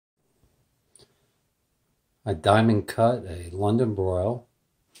I diamond cut a London broil,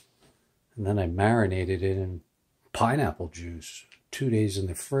 and then I marinated it in pineapple juice. 2 days in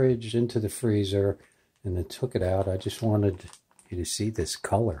the fridge, into the freezer, and then took it out. I just wanted you to see this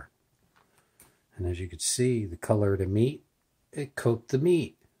color. And as you can see, the color of the meat, it cooked the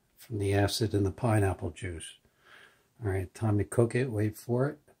meat from the acid in the pineapple juice. All right, time to cook it. Wait for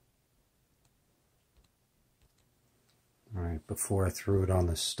it. All right, before I threw it on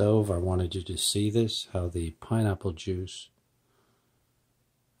the stove, I wanted you to see this, how the pineapple juice,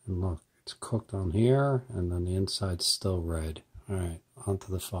 and look, it's cooked on here, and then the inside's still red. All right,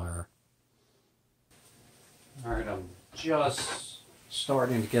 onto the fire. All right, I'm just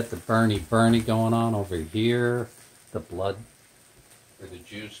starting to get the burny going on over here. The blood, or the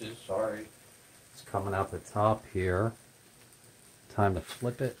juices, sorry. It's coming out the top here. Time to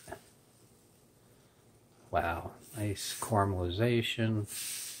flip it. Wow, nice caramelization.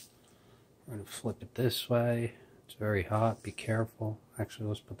 We're going to flip it this way. It's very hot, be careful. Actually,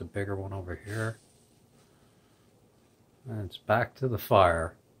 let's put the bigger one over here. And it's back to the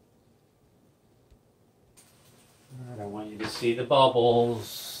fire. All right, I want you to see the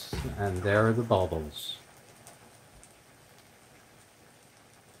bubbles. And there are the bubbles.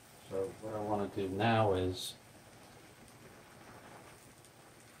 So what I want to do now is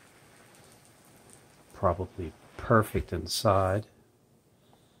probably perfect inside.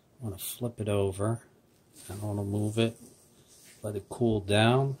 I want to flip it over. I want to move it, let it cool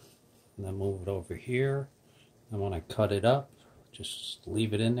down, and then move it over here. And when I cut it up, just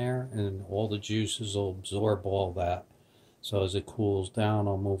leave it in there, and all the juices will absorb all that. So as it cools down,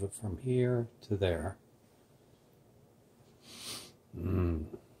 I'll move it from here to there.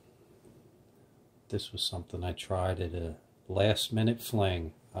 This was something I tried at a last minute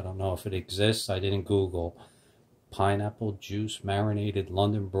fling. I don't know if it exists. I didn't Google pineapple juice marinated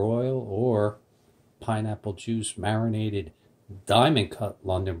London broil or pineapple juice marinated diamond cut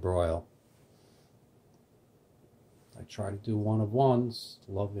London broil. I try to do one of ones.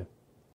 Love you.